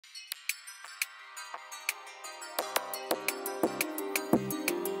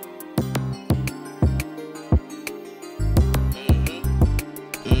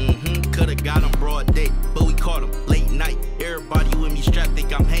day, but we caught him late night. Everybody with me strapped,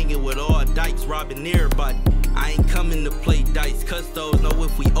 think I'm hanging with all dykes, robbing everybody. I ain't coming to play dice, custos know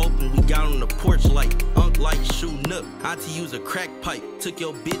if we open, we got on the porch like Unc like shooting up. Auntie use a crack pipe, took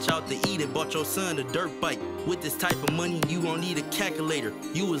your bitch out to eat and bought your son a dirt bike. With this type of money, you gon' need a calculator.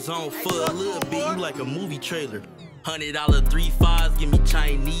 You was on for a little bit, you like a movie trailer. $100 3-5s, give me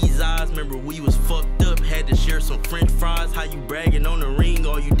Chinese eyes. Remember we was fucked up, had to share some french fries. How you bragging on the ring,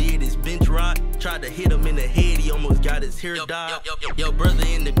 all you did is bench ride. Tried to hit him in the head, he almost got his hair dyed. Yo brother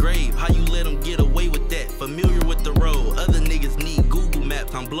in the grave, how you let him get away with that? Familiar with the road, other niggas need Google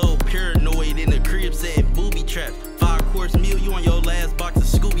Maps. I'm blow paranoid in the crib saying booby traps. 5-course meal, you on your last box of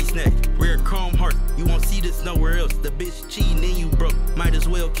Scooby snacks. Rare chrome heart, you won't see this nowhere else. The bitch cheating and you broke, might as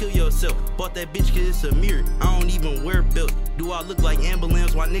well kill yourself. Bought that bitch cause it's a mirror, I don't even wear belts. Do I look like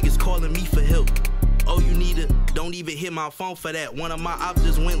ambulance while niggas calling me for help? Oh, you need it? Don't even hit my phone for that. One of my ops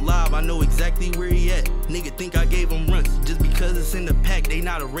just went live, I know exactly where he at. Nigga think I gave him runs, just because it's in the pack. They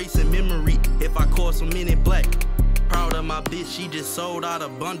not erasing memory if I call some men in black. Proud of my bitch, she just sold out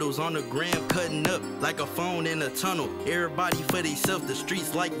of bundles on the gram, cutting up like a phone in a tunnel. Everybody for theyself, the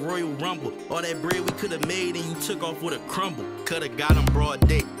streets like Royal Rumble. All that bread we could've made and you took off with a crumble. Could've got him broad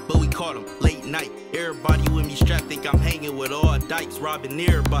day, but we caught him late night. Everybody with me strapped, think I'm hanging with all dykes, robbing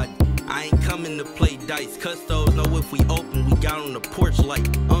everybody. I ain't coming to play dice, custos know if we open, we got on the porch like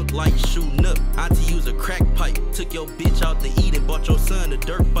Unc like shooting up. Auntie use a crack pipe, took your bitch out to eat and bought your son a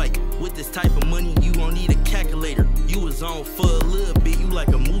dirt bike. With this type of money, you gon' need a calculator. You was on for a little bit, you like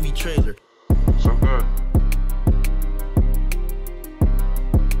a movie trailer. So good.